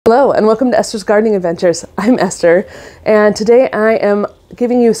Hello and welcome to Esther's Gardening Adventures. I'm Esther, and today I am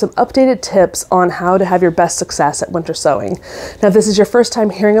giving you some updated tips on how to have your best success at winter sowing. Now, if this is your first time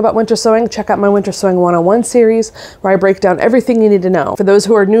hearing about winter sowing, check out my Winter Sowing 101 series where I break down everything you need to know. For those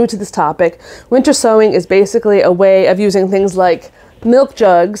who are new to this topic, winter sowing is basically a way of using things like milk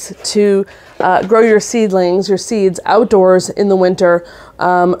jugs to grow your seedlings, your seeds outdoors in the winter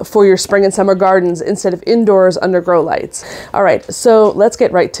for your spring and summer gardens instead of indoors under grow lights. All right, so let's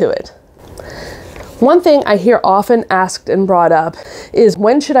get right to it. One thing I hear often asked and brought up is,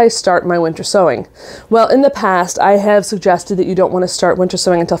 when should I start my winter sowing? Well, in the past, I have suggested that you don't want to start winter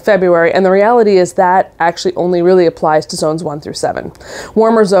sowing until February, and the reality is that actually only really applies to zones 1 through 7.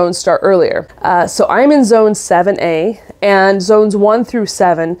 Warmer zones start earlier. So I'm in zone 7A, and zones 1 through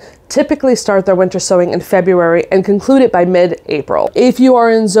 7 typically start their winter sowing in February and conclude it by mid-April. If you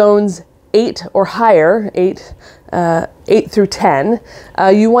are in zones 8 or higher, 8 through 10,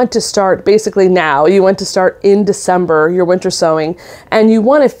 you want to start basically now. You want to start in December, your winter sowing, and you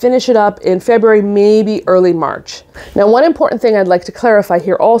want to finish it up in February, maybe early March. Now, one important thing I'd like to clarify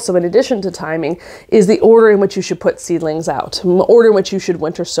here also, in addition to timing, is the order in which you should put seedlings out, the order in which you should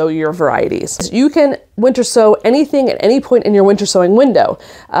winter sow your varieties. You can winter sow anything at any point in your winter sowing window,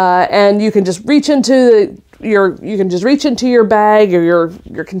 and you can just reach into your bag or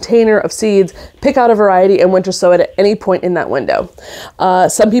your container of seeds, pick out a variety and winter sow it at any point in that window.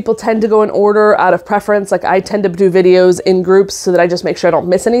 Some people tend to go in order out of preference. Like, I tend to do videos in groups so that I just make sure I don't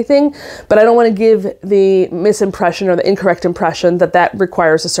miss anything, but I don't want to give the misimpression or the incorrect impression that that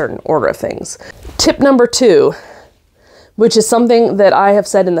requires a certain order of things. Tip number 2, which is something that I have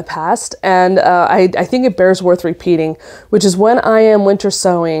said in the past, and I think it bears worth repeating, which is when I am winter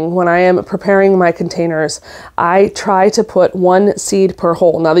sowing, when I am preparing my containers, I try to put 1 seed per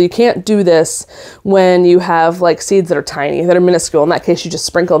hole. Now, you can't do this when you have like seeds that are tiny, that are minuscule. In that case, you just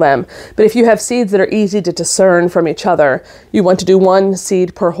sprinkle them. But if you have seeds that are easy to discern from each other, you want to do 1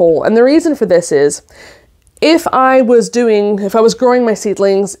 seed per hole. And the reason for this is, if I was growing my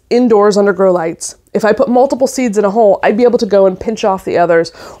seedlings indoors under grow lights, if I put multiple seeds in a hole, I'd be able to go and pinch off the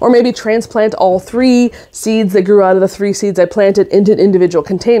others, or maybe transplant all 3 seeds that grew out of the 3 seeds I planted into individual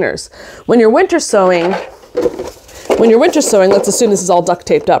containers. When you're winter sowing, let's assume this is all duct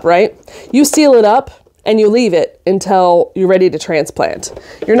taped up, right? You seal it up and you leave it until you're ready to transplant.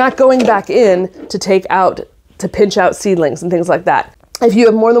 You're not going back in to pinch out seedlings and things like that. If you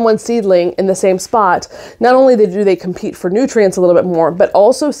have more than 1 seedling in the same spot, not only do they compete for nutrients a little bit more, but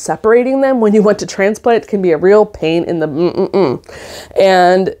also separating them when you want to transplant can be a real pain in the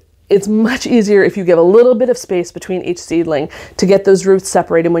And it's much easier if you give a little bit of space between each seedling to get those roots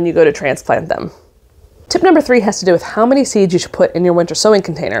separated when you go to transplant them. Tip number 3 has to do with how many seeds you should put in your winter sowing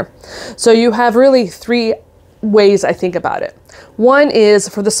container. So you have really 3 ways I think about it. One is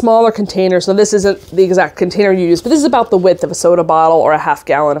for the smaller containers. So this isn't the exact container you use, but this is about the width of a soda bottle or a half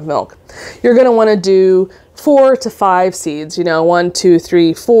gallon of milk. You're going to want to do 4 to 5 seeds, 1, 2,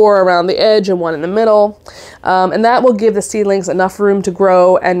 3, 4 around the edge and 1 in the middle. And that will give the seedlings enough room to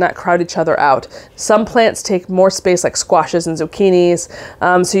grow and not crowd each other out. Some plants take more space, like squashes and zucchinis,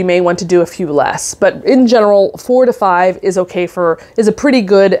 so you may want to do a few less. But in general, 4 to 5 is a pretty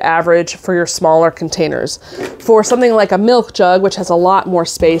good average for your smaller containers. For something like a milk jug, which has a lot more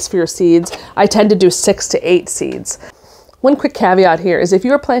space for your seeds, I tend to do 6 to 8 seeds. One quick caveat here is, if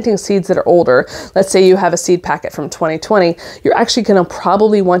you are planting seeds that are older, let's say you have a seed packet from 2020, you're actually going to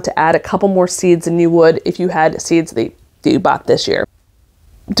probably want to add a couple more seeds than you would if you had seeds that you bought this year.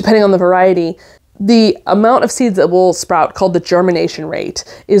 Depending on the variety, the amount of seeds that will sprout, called the germination rate,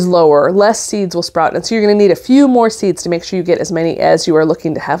 is lower. Less seeds will sprout, and so you're going to need a few more seeds to make sure you get as many as you are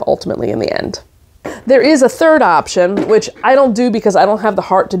looking to have ultimately in the end. There is a third option, which I don't do because I don't have the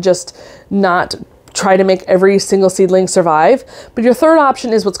heart to just not try to make every single seedling survive. But your third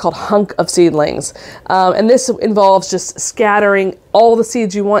option is what's called hunk of seedlings. And this involves just scattering all the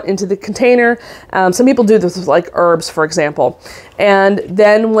seeds you want into the container. Some people do this with like herbs, for example. And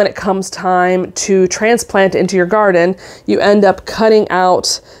then when it comes time to transplant into your garden, you end up cutting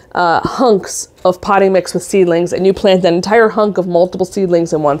out hunks of potting mix with seedlings, and you plant an entire hunk of multiple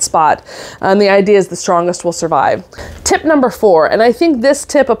seedlings in one spot. And the idea is the strongest will survive. Tip number 4, and I think this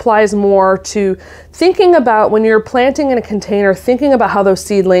tip applies more to thinking about when you're planting in a container, thinking about how those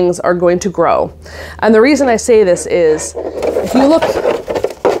seedlings are going to grow. And the reason I say this is, if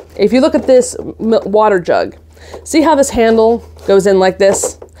you look at this water jug, see how this handle goes in like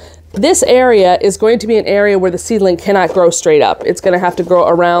this? This area is going to be an area where the seedling cannot grow straight up. It's going to have to grow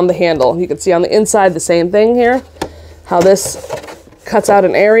around the handle. You can see on the inside the same thing here, how this cuts out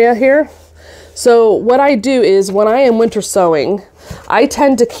an area here. So what I do is when I am winter sowing, I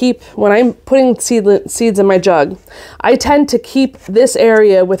tend to keep, when I'm putting seeds in my jug, I tend to keep this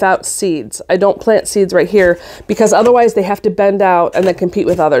area without seeds. I don't plant seeds right here because otherwise they have to bend out and then compete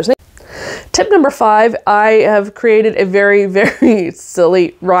with others. Tip number 5, I have created a very, very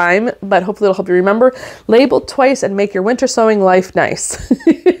silly rhyme, but hopefully it'll help you remember. Label twice and make your winter sowing life nice.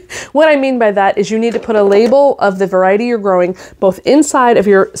 What I mean by that is you need to put a label of the variety you're growing both inside of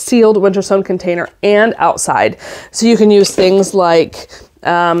your sealed winter sown container and outside. So you can use things like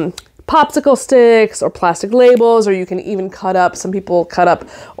popsicle sticks or plastic labels, or you can even cut up, some people cut up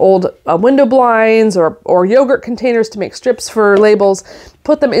old window blinds or yogurt containers to make strips for labels.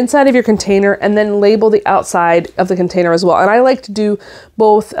 Put them inside of your container and then label the outside of the container as well. And I like to do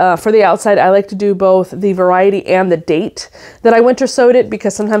both, for the outside, I like to do both the variety and the date that I winter sowed it,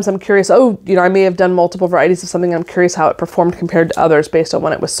 because sometimes I'm curious, oh, you know, I may have done multiple varieties of something. I'm curious how it performed compared to others based on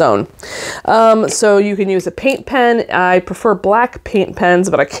when it was sown. So you can use a paint pen. I prefer black paint pens,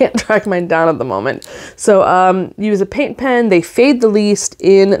 but I can't track mine down at the moment. So use a paint pen. They fade the least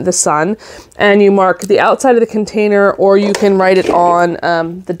in the sun, and you mark the outside of the container, or you can write it on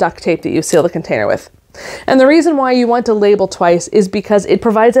the duct tape that you seal the container with. And the reason why you want to label twice is because it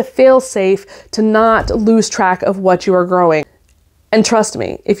provides a fail-safe to not lose track of what you are growing. And trust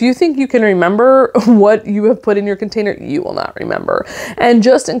me, if you think you can remember what you have put in your container, you will not remember. And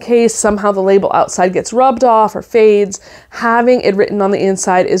just in case somehow the label outside gets rubbed off or fades, having it written on the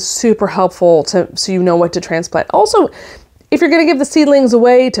inside is super helpful so you know what to transplant. Also, if you're going to give the seedlings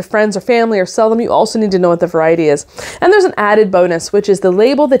away to friends or family or sell them, you also need to know what the variety is. And there's an added bonus, which is the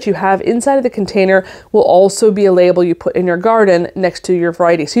label that you have inside of the container will also be a label you put in your garden next to your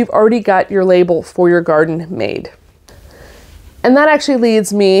variety. So you've already got your label for your garden made. And that actually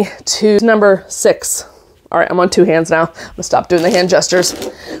leads me to number 6. All right, I'm on 2 hands now. I'm gonna stop doing the hand gestures,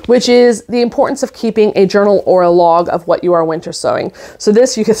 which is the importance of keeping a journal or a log of what you are winter sowing. So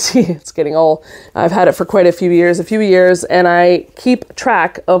this, you can see, it's getting old. I've had it for quite a few years, and I keep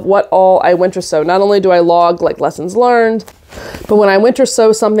track of what all I winter sow. Not only do I log like lessons learned, but when I winter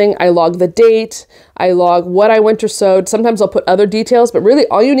sow something, I log the date, I log what I winter sowed. Sometimes I'll put other details, but really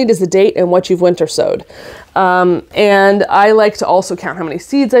all you need is the date and what you've winter sowed. And I like to also count how many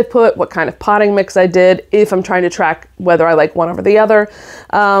seeds I put, what kind of potting mix I did, if I'm trying to track whether I like one over the other,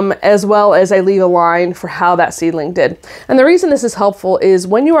 as well as I leave a line for how that seedling did. And the reason this is helpful is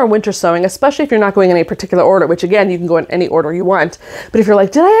when you are winter sowing, especially if you're not going in a particular order, which again, you can go in any order you want, but if you're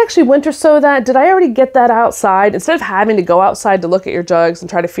like, did I actually winter sow that? Did I already get that outside? Instead of having to go outside to look at your jugs and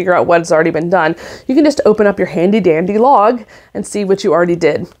try to figure out what's already been done, you can just open up your handy dandy log and see what you already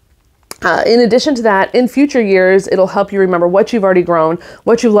did. In addition to that, in future years, it'll help you remember what you've already grown,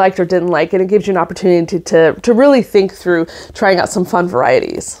 what you liked or didn't like, and it gives you an opportunity to really think through trying out some fun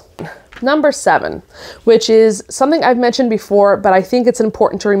varieties. Number 7, which is something I've mentioned before, but I think it's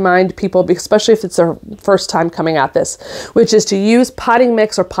important to remind people, especially if it's their first time coming at this, which is to use potting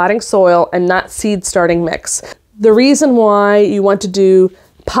mix or potting soil and not seed starting mix. The reason why you want to do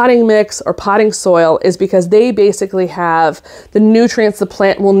potting mix or potting soil is because they basically have the nutrients the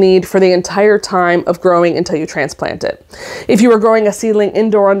plant will need for the entire time of growing until you transplant it. If you were growing a seedling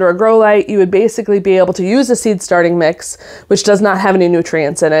indoor under a grow light, you would basically be able to use a seed starting mix, which does not have any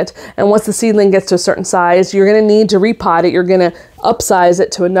nutrients in it. And once the seedling gets to a certain size, you're going to need to repot it. You're going to upsize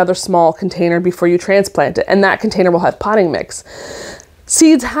it to another small container before you transplant it. And that container will have potting mix.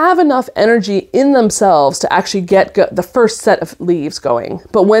 Seeds have enough energy in themselves to actually get the first set of leaves going.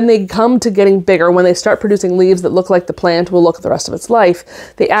 But when they come to getting bigger, when they start producing leaves that look like the plant will look the rest of its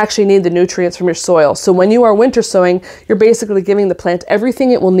life, they actually need the nutrients from your soil. So when you are winter sowing, you're basically giving the plant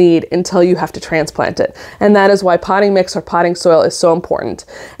everything it will need until you have to transplant it. And that is why potting mix or potting soil is so important.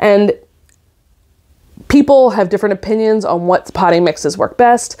 And people have different opinions on what potting mixes work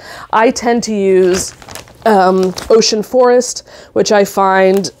best. I tend to use Ocean Forest, which I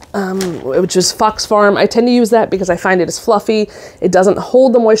find, which is Fox Farm. I tend to use that because I find it is fluffy. It doesn't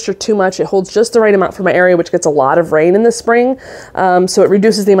hold the moisture too much. It holds just the right amount for my area, which gets a lot of rain in the spring. So it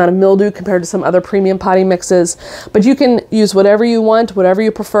reduces the amount of mildew compared to some other premium potting mixes. But you can use whatever you want, whatever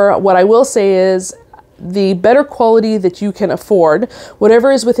you prefer. What I will say is, the better quality that you can afford,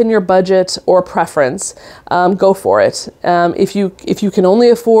 whatever is within your budget or preference, go for it. If you can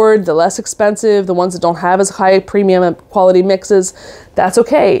only afford the less expensive, the ones that don't have as high premium quality mixes, that's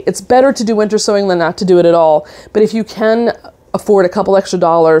okay. It's better to do winter sowing than not to do it at all. But if you can afford a couple extra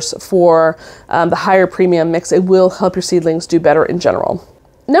dollars for the higher premium mix, it will help your seedlings do better in general.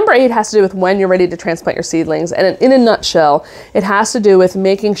 Number 8 has to do with when you're ready to transplant your seedlings. And in a nutshell, it has to do with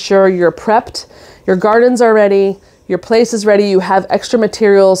making sure you're prepped, your gardens are ready, your place is ready, you have extra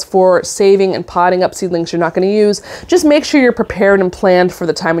materials for saving and potting up seedlings you're not going to use, just make sure you're prepared and planned for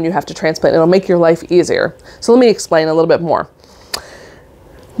the time when you have to transplant. It'll make your life easier. So let me explain a little bit more.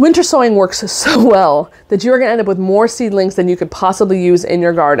 Winter sowing works so well that you're going to end up with more seedlings than you could possibly use in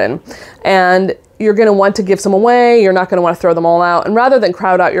your garden. And you're going to want to give some away. You're not going to want to throw them all out. And rather than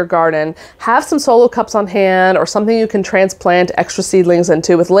crowd out your garden, have some solo cups on hand or something you can transplant extra seedlings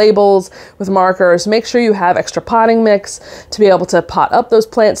into with labels, with markers. Make sure you have extra potting mix to be able to pot up those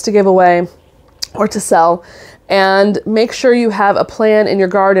plants to give away or to sell. And make sure you have a plan in your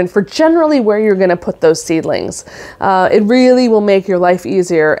garden for generally where you're going to put those seedlings. It really will make your life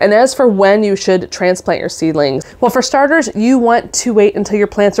easier. And as for when you should transplant your seedlings, well, for starters, you want to wait until your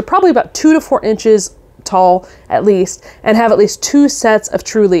plants are probably about 2 to 4 inches tall at least, and have at least 2 sets of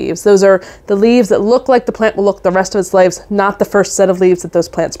true leaves. Those are the leaves that look like the plant will look the rest of its lives, not the first set of leaves that those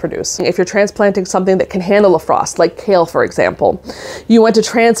plants produce. If you're transplanting something that can handle a frost, like kale, for example, you want to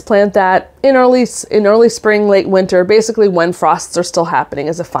transplant that in early spring, late winter, basically when frosts are still happening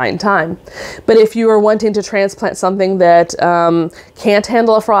is a fine time. But if you are wanting to transplant something that can't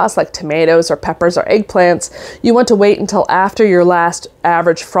handle a frost, like tomatoes or peppers or eggplants, you want to wait until after your last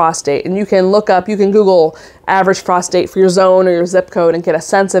average frost date. And you can Google average frost date for your zone or your zip code and get a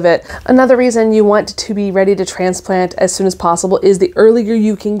sense of it. Another reason you want to be ready to transplant as soon as possible is the earlier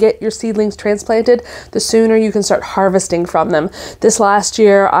you can get your seedlings transplanted, the sooner you can start harvesting from them. This last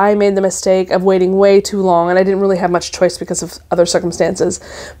year, I made the mistake of waiting way too long, and I didn't really have much choice because of other circumstances.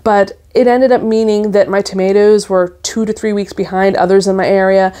 But it ended up meaning that my tomatoes were 2 to 3 weeks behind others in my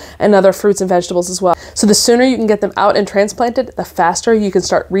area, and other fruits and vegetables as well. So the sooner you can get them out and transplanted, the faster you can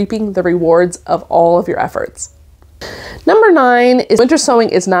start reaping the rewards of all of your efforts. Number 9 is winter sowing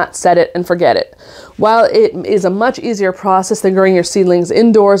is not set it and forget it. While it is a much easier process than growing your seedlings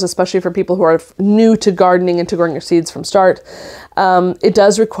indoors, especially for people who are new to gardening and to growing your seeds from start, it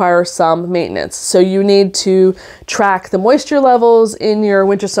does require some maintenance. So you need to track the moisture levels in your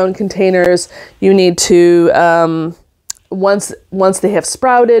winter sown containers. You need to once they have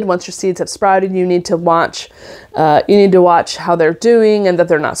sprouted, once your seeds have sprouted, you need to watch how they're doing and that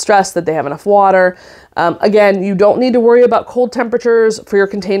they're not stressed, that they have enough water. Again, you don't need to worry about cold temperatures for your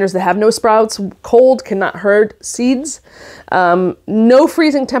containers that have no sprouts. Cold cannot hurt seeds. No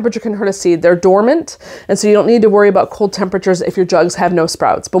freezing temperature can hurt a seed. They're dormant, and so you don't need to worry about cold temperatures if your jugs have no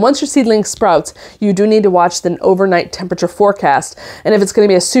sprouts. But once your seedling sprouts, you do need to watch the overnight temperature forecast. And if it's going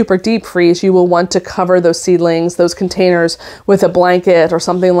to be a super deep freeze, you will want to cover those seedlings, those containers, with a blanket or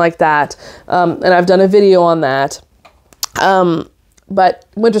something like that. And I've done a video on that. But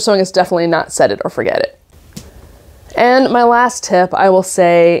winter sowing is definitely not set it or forget it. And my last tip, I will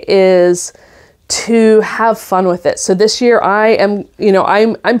say, is to have fun with it. So this year I'm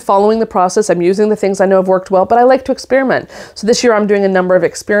following the process. I'm using the things I know have worked well, but I like to experiment. So this year I'm doing a number of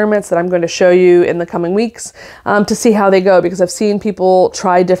experiments that I'm going to show you in the coming weeks to see how they go, because I've seen people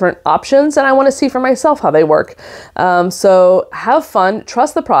try different options and I want to see for myself how they work. So have fun,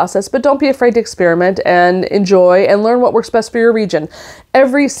 trust the process, but don't be afraid to experiment and enjoy and learn what works best for your region.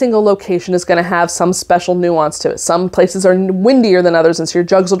 Every single location is going to have some special nuance to it. Some places are windier than others, and so your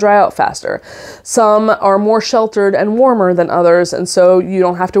jugs will dry out faster. Some are more sheltered and warmer than others, and so you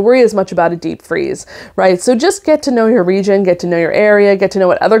don't have to worry as much about a deep freeze, right? So just get to know your region, get to know your area, get to know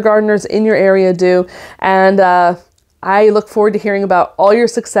what other gardeners in your area do, and I look forward to hearing about all your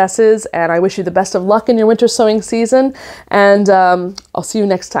successes, and I wish you the best of luck in your winter sowing season, and I'll see you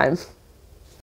next time.